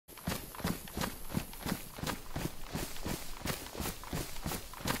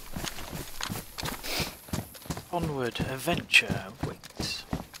onward, adventure waits.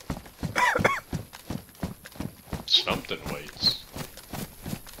 Something waits.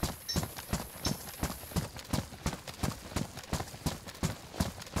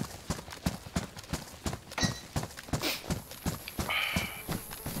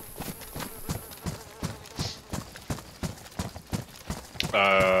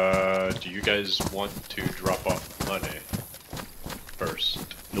 Do you guys want to drop off money first?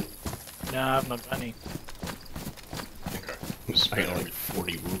 Nope. No, I've not got any. Okay. I got like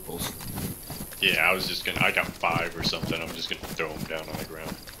 40 rubles. Yeah, I got 5 or something. I'm just gonna throw them down on the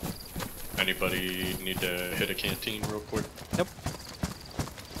ground. Anybody need to hit a canteen real quick? Nope.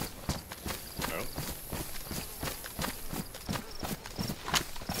 No?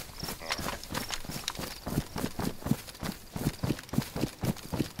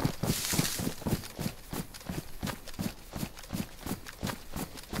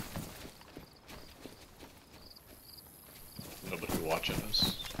 Nobody watching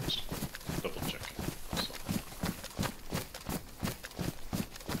us. Just double check. So.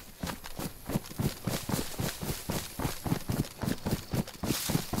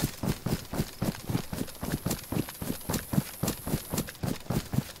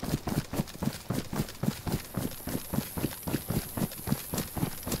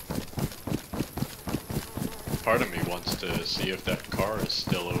 Part of me wants to see if that car is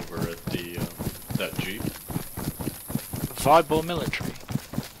still over at the that Jeep. Vibe military?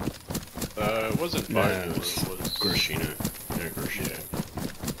 It wasn't No, Bible, it was it was Gershina. Yeah, Gershina.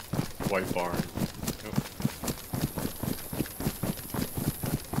 Yeah. White Barn. Yep.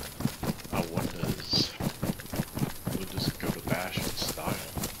 I we'll just go to bash in style.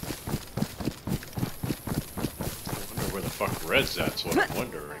 I wonder where the fuck Red's at's what I'm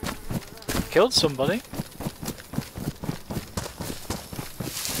wondering. Killed somebody.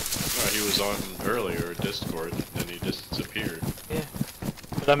 He was on earlier Discord, and then he disappeared. Yeah.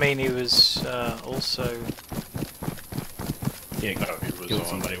 But I mean, he was also... Yeah, Oh, he was killed on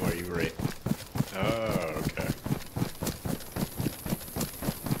somebody where you were at. Oh, okay.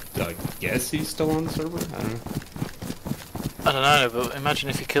 I guess he's still on the server? I don't know. I don't know, but imagine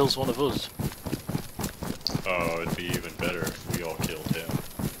if he kills one of us. Oh, it'd be even better if we all killed him.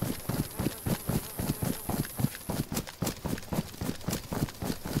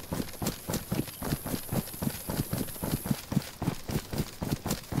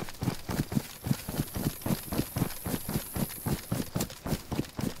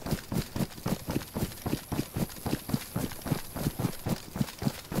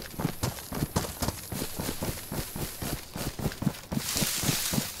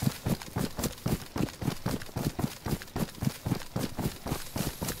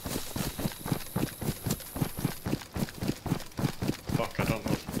 Fuck, I don't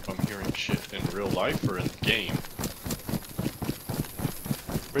know if I'm hearing shit in real life or in game.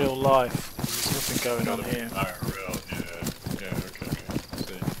 Real life. There's nothing going on here. IRL, yeah, okay.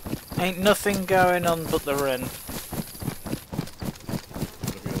 See. Ain't nothing going on but the rent.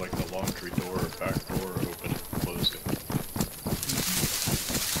 It'll be like the laundry door or back door open and closing.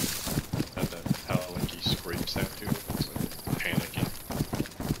 Had that palinky scrape sound too. It's like panicking.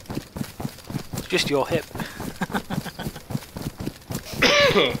 It's just your hip.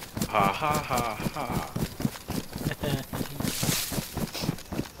 Ha ha ha ha.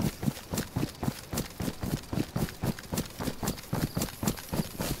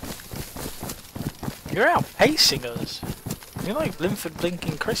 You're outpacing us. You're like Linford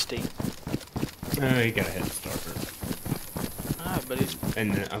Blinking Christie. You got a head starter. Ah, but it's...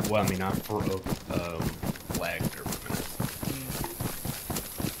 And, well, I mean, I lagged there for a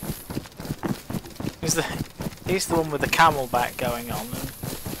minute. He's the one with the camelback going on.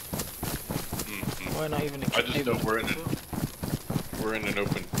 We're not even. I just know we're in an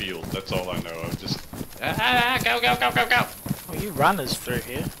open field. That's all I know. I'm just go. Well, you ran us through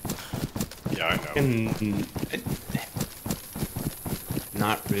here. Yeah, I know. And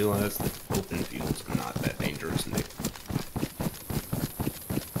not realize that open fields are not that dangerous, Nick.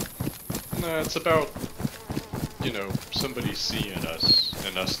 No, it's about, you know, somebody seeing us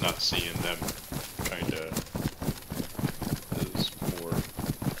and us not seeing them. Kinda is more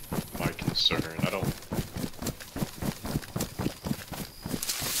my concern. I don't.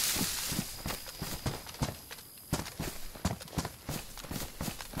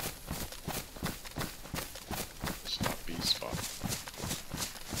 It's not B spot.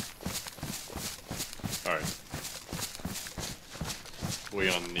 Alright. We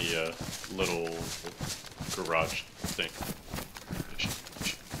on the little garage thing.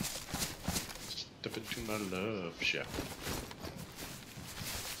 Step into my love shack.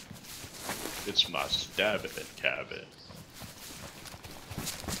 It's my stabbing cabin.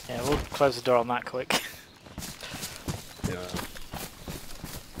 Yeah, we'll close the door on that quick. Yeah.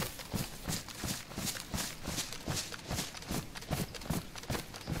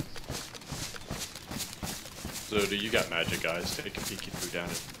 So, do you got magic eyes? Take a peeky through down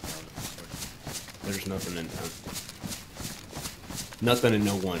it. There's nothing in town. Nothing and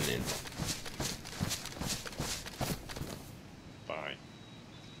no one in. Fine.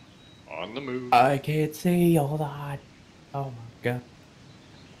 On the move. I can't see all that. Oh my god.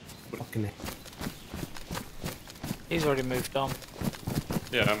 Fucking heck. He's already moved on.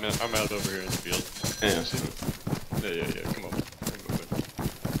 Yeah, I'm out over here in the field. Yeah. Come on.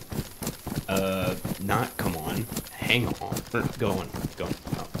 Not come on. Hang on. Go on. Go on.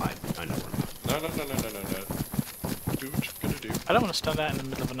 Oh, I know where I'm at. No. Do what you're gonna do. I don't want to stand out in the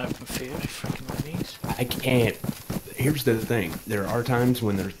middle of an open field, you freaking ladies. I can't. Here's the thing. There are times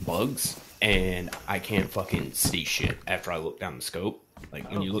when there's bugs, and I can't fucking see shit after I look down the scope. Like,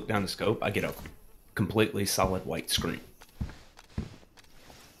 when you look down the scope, I get a completely solid white screen.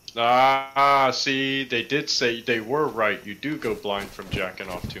 See, they did say they were right. You do go blind from jacking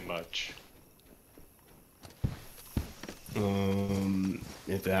off too much.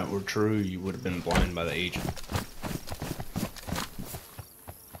 If that were true, you would have been blind by the agent.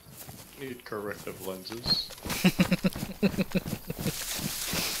 Need corrective lenses.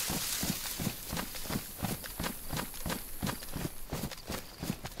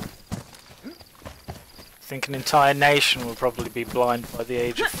 I think an entire nation will probably be blind by the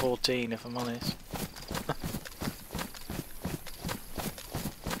age of 14, if I'm honest.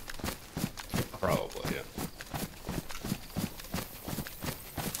 Probably, yeah.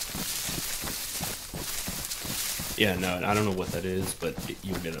 Yeah, no, I don't know what that is, but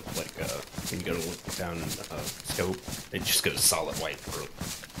you get a, like, when you go to look down scope, it just goes solid white through.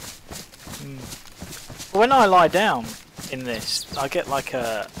 When I lie down in this, I get like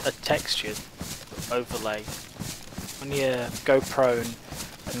a textured overlay. When you go prone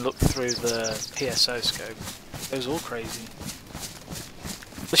and look through the PSO scope, it goes all crazy.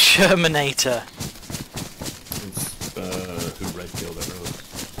 The Shermanator. It's, who red killed everyone.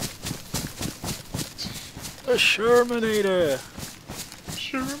 The Shermanator.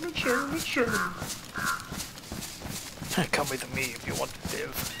 Sherman. Come with me if you want to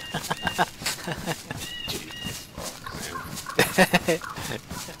live.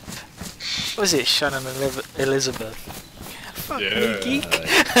 What was it, Shannon and Elizabeth? Fuck me, geek.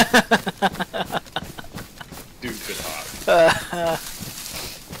 Stupid hot.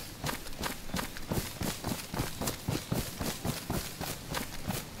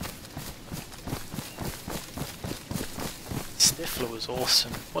 Stifler was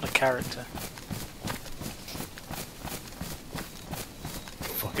awesome. What a character.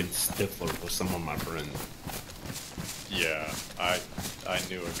 Fucking Stifler was some of my friends. Yeah, I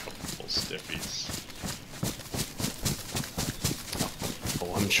knew a couple stiffies.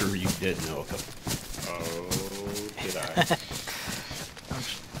 Oh, I'm sure you did know a couple. Oh, did I? I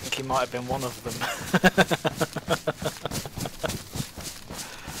think he might have been one of them.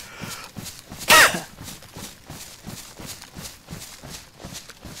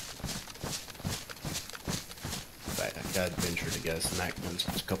 I'd venture to guess Mac knows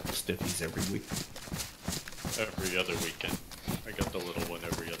a couple of stiffies every week. Every other weekend. I got the little one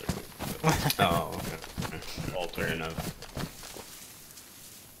every other week. Oh, okay. Fair enough.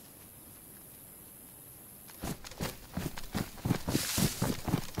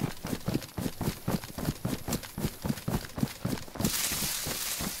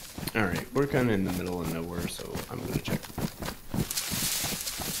 Alright, we're kind of in the middle of nowhere, so I'm going to check.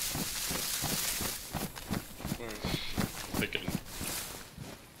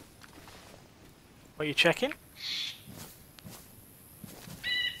 What are you checking?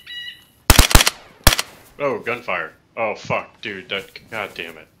 Oh, gunfire. Oh, fuck, dude. That. God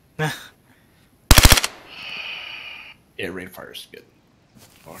damn it. Yeah, rate of fire's good.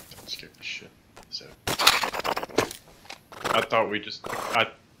 Fuck, that scared the shit. So. I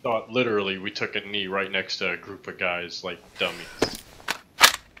thought literally we took a knee right next to a group of guys like dummies.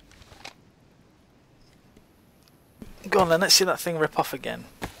 Go on then, let's see that thing rip off again.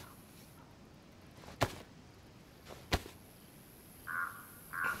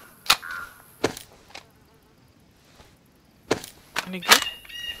 Any good?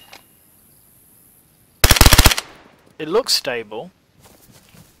 It looks stable.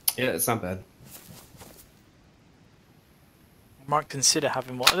 Yeah, it's not bad. I might consider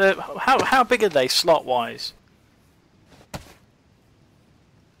having one. How big are they slot wise?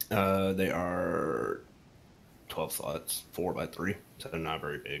 They are 12 slots, 4x3, so they're not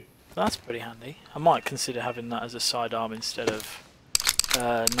very big. That's pretty handy. I might consider having that as a sidearm instead of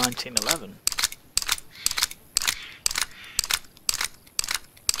 1911.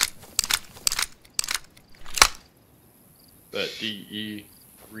 That DE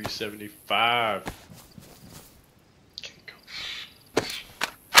 375. Can't go.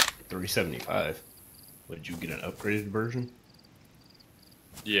 375. Would you get an upgraded version?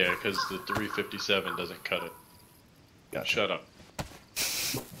 Yeah, because the 357 doesn't cut it. Gotcha. Shut up.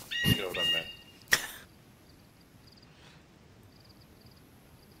 You know what I meant.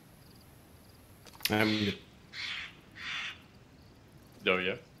 Oh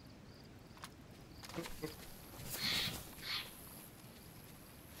yeah.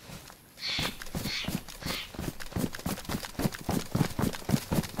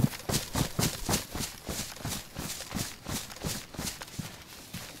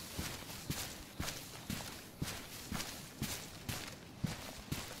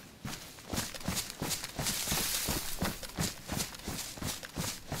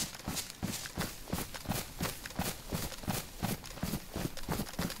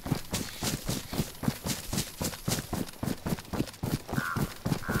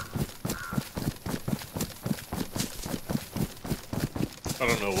 I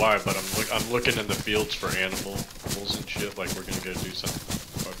don't know why, but I'm looking in the fields for animals and shit. Like we're gonna go do something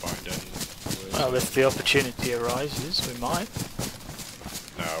if I find any. Well, if the opportunity arises, we might.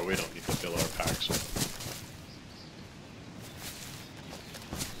 No, we don't need to fill our packs up.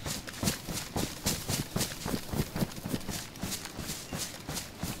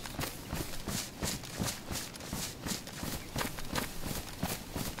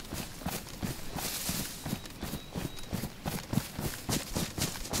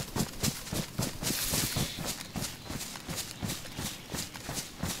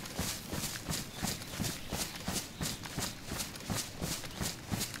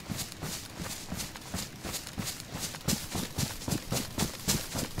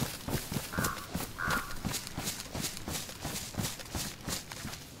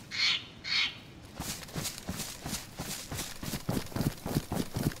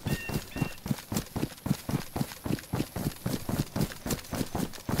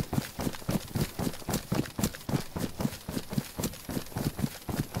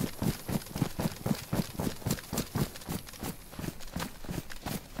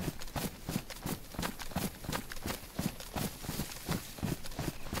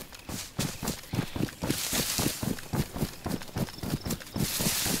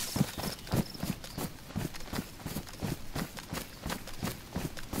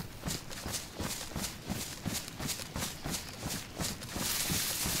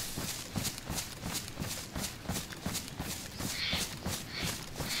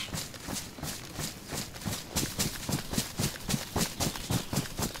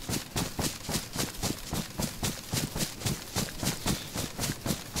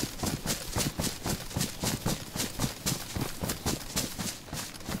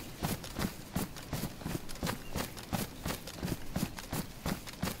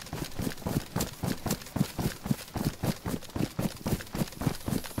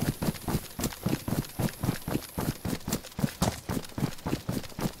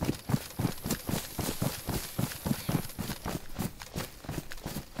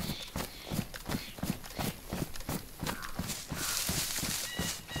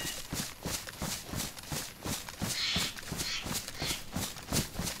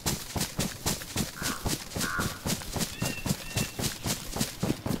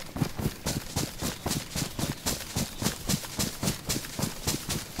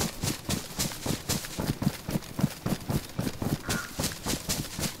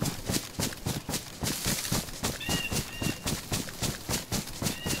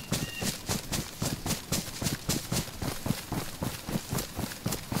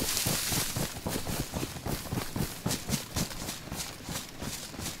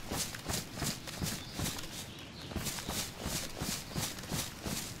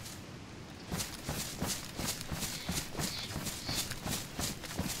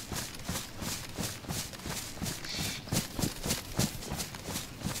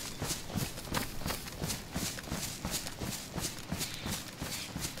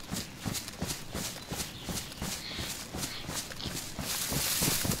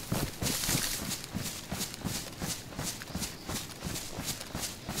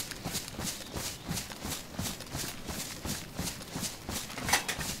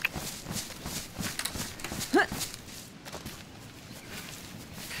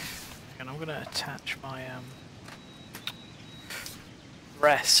 gonna attach my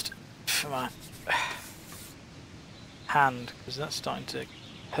rest for my hand because that's starting to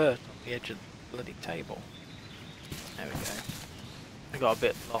hurt on the edge of the bloody table. There we go. I got a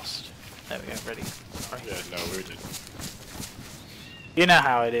bit lost. There we go, ready. Sorry. Yeah, no, we didn't. You know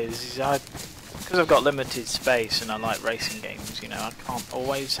how it is because I've got limited space and I like racing games, you know, I can't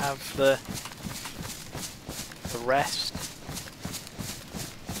always have the rest.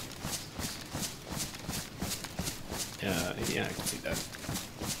 Yeah, I can see that.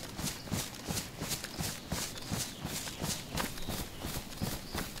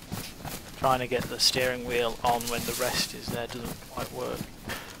 Trying to get the steering wheel on when the rest is there doesn't quite work.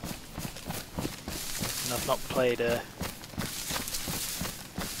 And I've not played a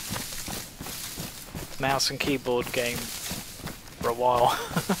mouse and keyboard game for a while.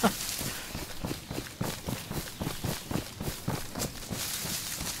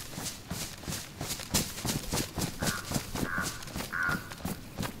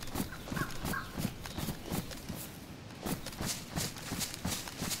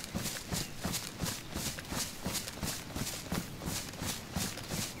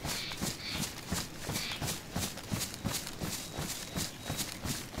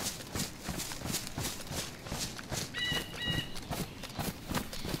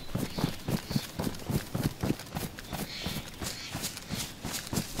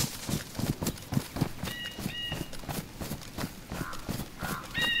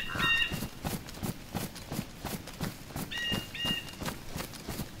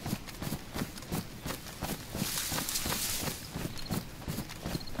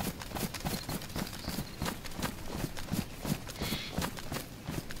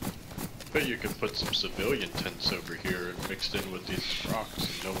 Bet you could put some civilian tents over here and mixed in with these rocks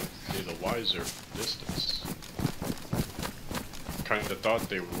and no one would be the wiser from distance. Kinda thought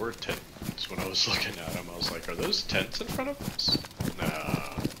they were tents when I was looking at them. I was like, are those tents in front of us?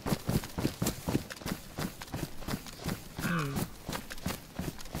 Nah.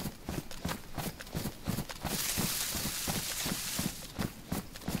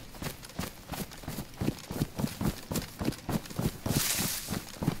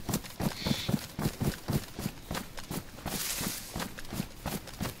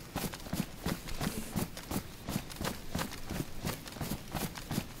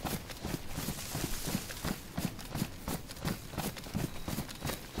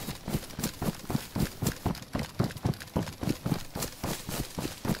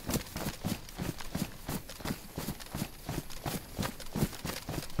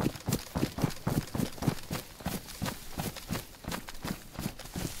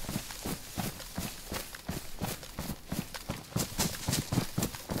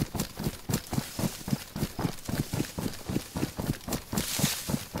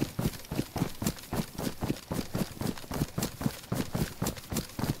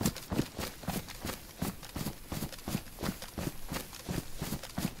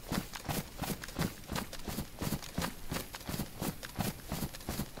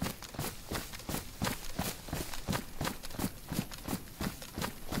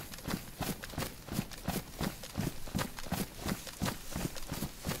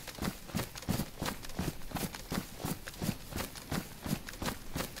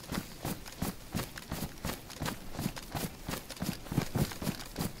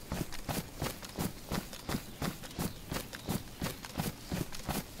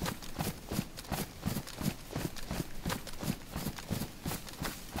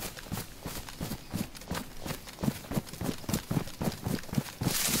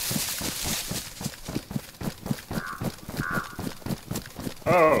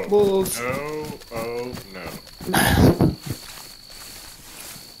 Oh, Wolves. oh, no.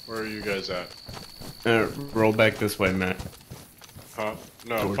 Where are you guys at? Roll back this way, Matt. Huh?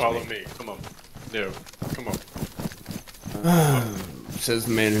 No, Towards follow me. me. Come on. No, come on. Says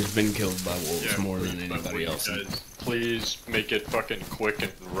the man who's been killed by wolves Yeah, more please, than but anybody will else. you guys please make it fucking quick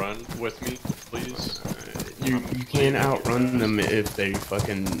and run with me, please. You can't outrun them if they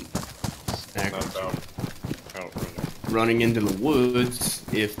fucking Not aggro. outrunning. Running into the woods,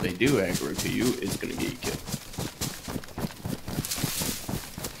 if they do aggro to you, is gonna get you killed.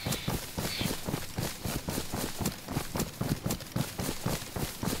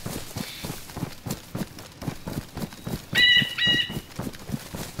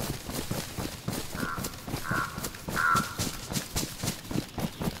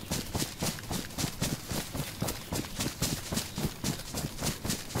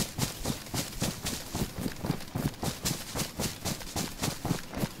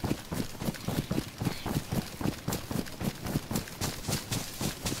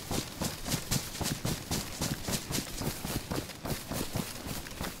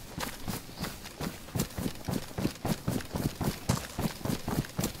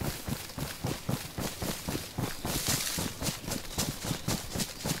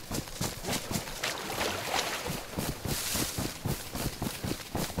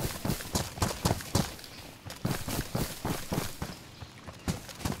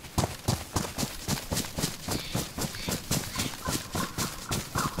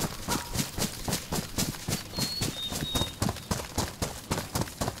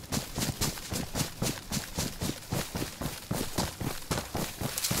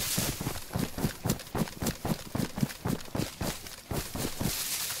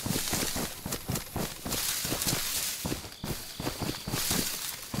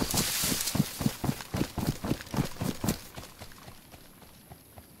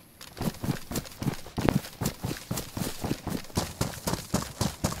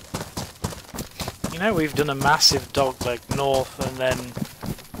 know we've done a massive dogleg north and then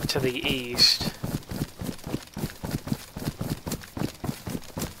to the east.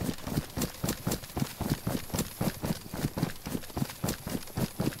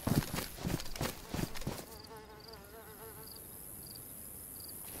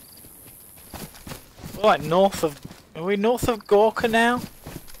 Like north of... Are we north of Gorka now?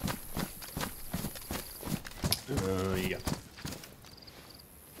 Yeah.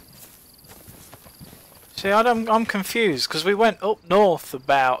 See, I'm confused, because we went up north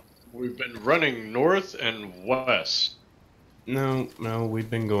about... We've been running north and west. No, we've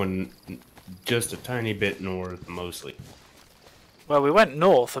been going just a tiny bit north, mostly. Well, we went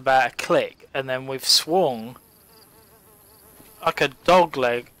north about a click, and then we've swung like a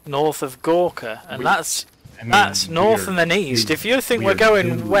dogleg north of Gorka, and that's north and then east. If you think we're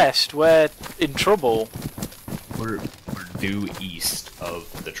going west, we're in trouble. We're due east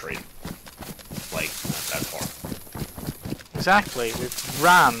of the trade. Like, not that far. Exactly. We've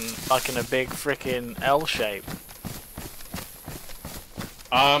ran like in a big frickin' L shape.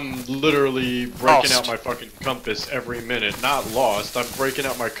 I'm literally breaking out my fucking compass every minute. Not lost. I'm breaking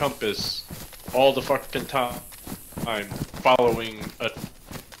out my compass all the fucking time. I'm following a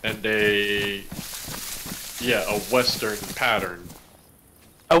western pattern.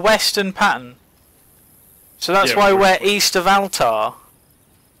 A western pattern. So that's why we're east of Altar.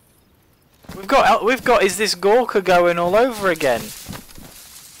 We've got is this Gorka going all over again?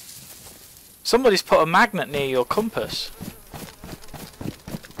 Somebody's put a magnet near your compass.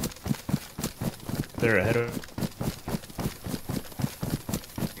 They're ahead of...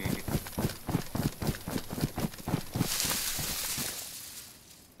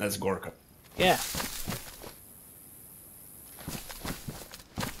 That's Gorka. Yeah.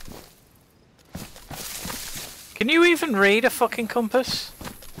 Can you even read a fucking compass?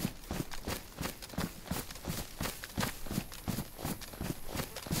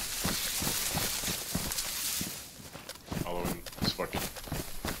 Following this fucking...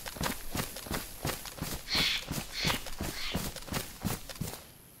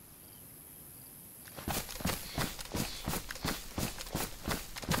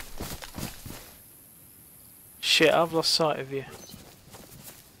 Shit, I've lost sight of you.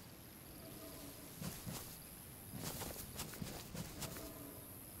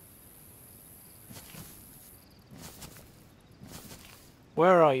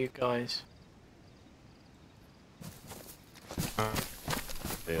 Where are you guys?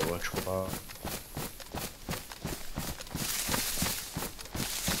 The electrical box.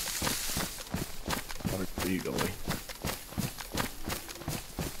 Where are you going?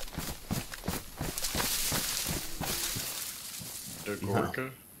 Gorka?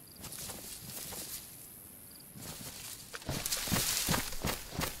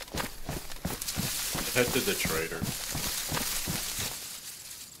 Head to the trader.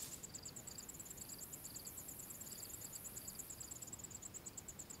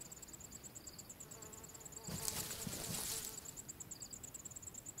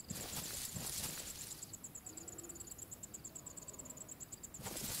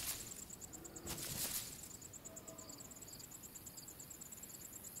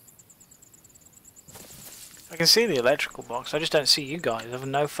 I can see the electrical box, I just don't see you guys. I have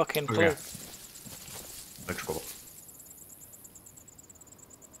no fucking clue. Okay. Electrical.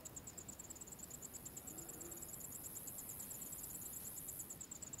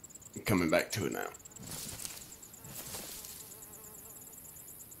 Coming back to it now.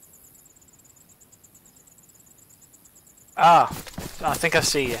 Ah, I think I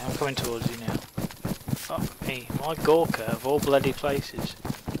see you. I'm coming towards you now. Fuck me, my Gorka of all bloody places.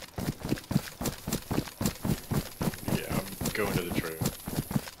 Yeah, I'm going to the trader.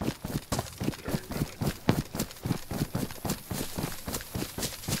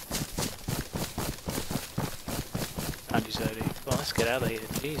 Andy Zodi. Well, let's get out of here.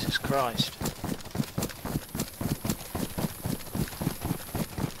 Jesus Christ.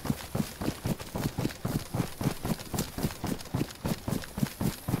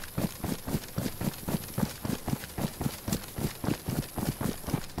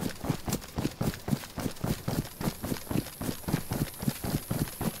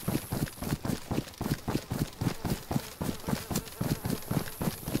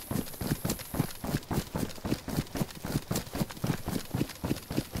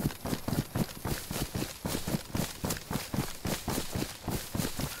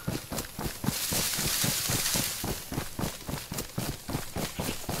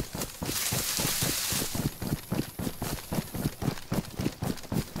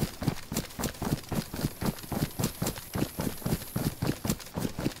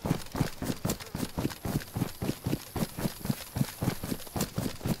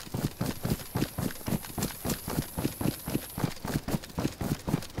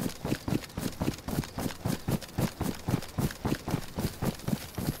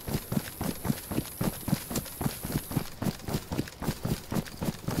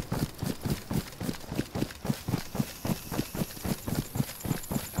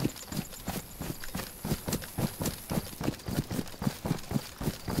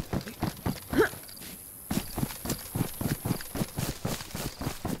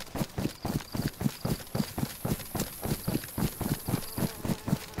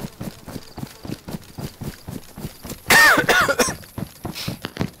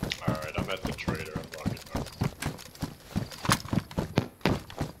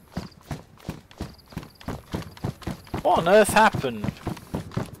 What on earth happened?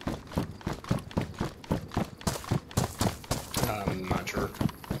 I'm not sure.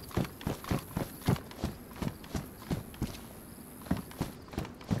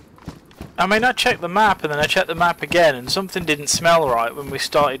 I mean, I checked the map and then I checked the map again and something didn't smell right when we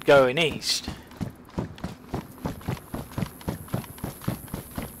started going east.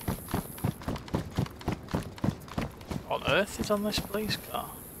 What on earth is on this police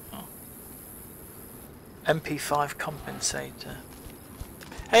car? Oh. MP5 compensator.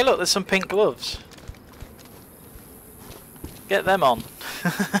 Hey look, there's some pink gloves. Get them on.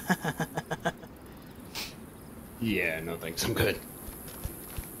 Yeah, no thanks, I'm good.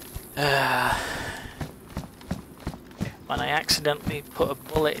 When I accidentally put a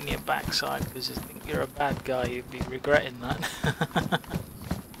bullet in your backside because you think you're a bad guy, you'd be regretting that.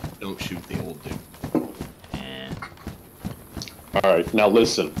 Don't shoot the old dude. Yeah. Alright, now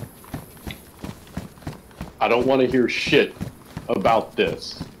listen. I don't want to hear shit about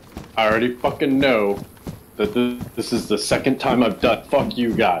this. I already fucking know that this is the second time I've done. Fuck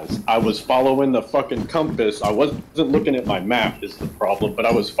you guys. I was following the fucking compass. I wasn't looking at my map is the problem, but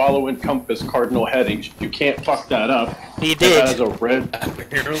I was following compass cardinal headings. You can't fuck that up. You did. That has a red.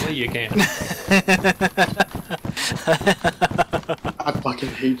 Apparently you can. I fucking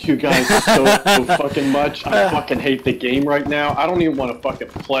hate you guys so fucking much. I fucking hate the game right now. I don't even want to fucking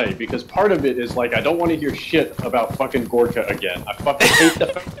play because part of it is like I don't want to hear shit about fucking Gorka again. I fucking hate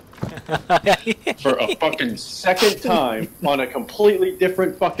the for a fucking second time on a completely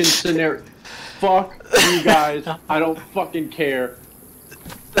different fucking scenario. Fuck you guys. I don't fucking care.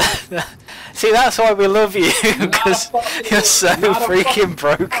 See, that's why we love you, because you're so freaking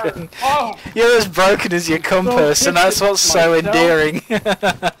broken. Oh, You're as broken as your compass, and that's what's so endearing.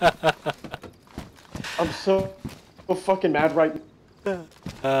 I'm so fucking mad right now.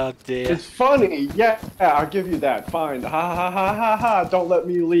 Oh dear. It's funny, yeah, I'll give you that. Fine, ha ha ha ha ha. Don't let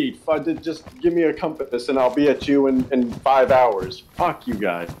me lead. Just give me a compass, and I'll be at you in 5 hours. Fuck you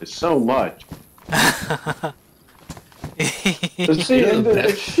guys so much. See,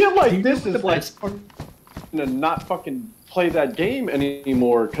 and shit like this is like to not fucking play that game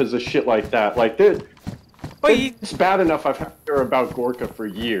anymore because of shit like that. Like, it's bad enough I've heard about Gorka for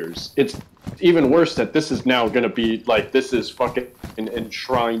years. It's even worse that this is now gonna be like this is fucking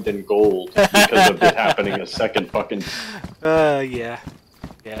enshrined in gold because of it happening a second fucking. Yeah.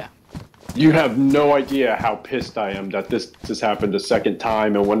 You have no idea how pissed I am that this has happened a second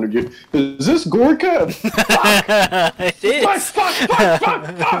time, and when you is this Gorka? Fuck! It is. Fuck!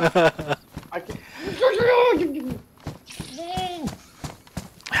 I can't.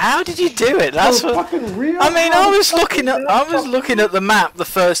 How did you do it? That's what. Fucking real. I mean, I was looking at the map the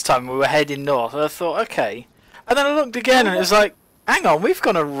first time we were heading north, and I thought, okay, and then I looked again, and it was like, hang on, we've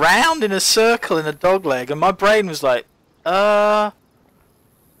gone around in a circle in a dogleg, and my brain was like,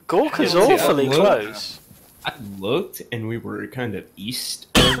 Gorka's awfully close. I looked, and we were kind of east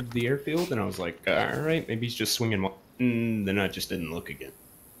of the airfield, and I was like, alright, maybe he's just swinging. Then I just didn't look again.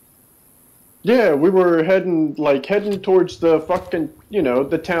 Yeah, we were heading towards the fucking,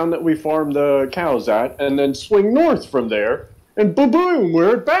 the town that we farm the cows at, and then swing north from there, and boom,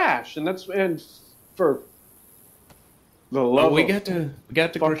 we're at Bash, and for the love we got to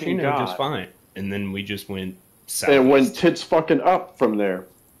Grashino just fine, and then we just went south. And went tits fucking up from there.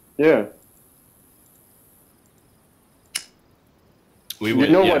 Yeah.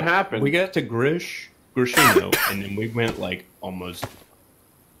 What happened? We got to Grashino, and then we went like almost.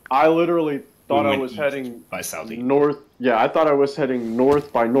 I literally thought I was heading by southeast. North. Yeah, I thought I was heading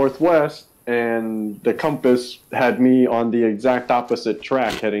north by northwest, and the compass had me on the exact opposite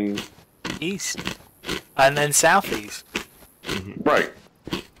track, heading east, and then southeast. Mm-hmm. Right.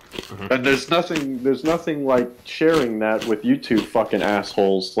 Mm-hmm. And there's nothing like sharing that with you two fucking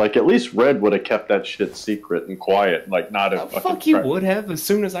assholes. Like, at least Red would have kept that shit secret and quiet, like not a fucking. Fuck, you would have as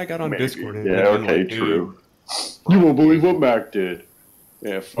soon as I got on Discord. And yeah, okay, true. You won't believe what Mac did.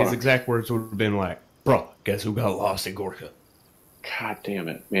 Yeah, fuck. His exact words would have been like, "Bro, guess who got lost in Gorka?" God damn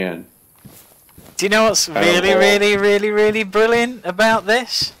it, man. Do you know what's really brilliant about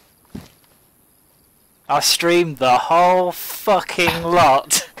this? I streamed the whole fucking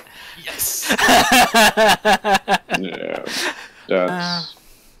lot. Yes. Yeah,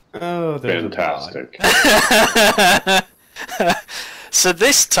 that's fantastic. So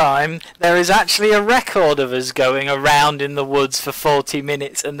this time, there is actually a record of us going around in the woods for 40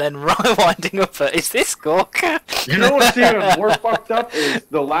 minutes and then winding up at, is this Gorka? You know what's even more fucked up is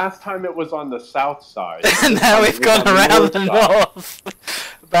the last time it was on the south side. And now we've gone around the north.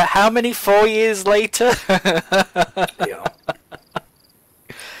 But how many, 4 years later? Yeah.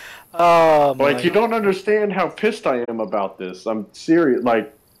 Oh my. Like, you don't understand how pissed I am about this. I'm serious.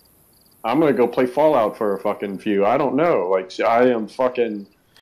 Like, I'm gonna go play Fallout for a fucking few. I don't know. Like, I am fucking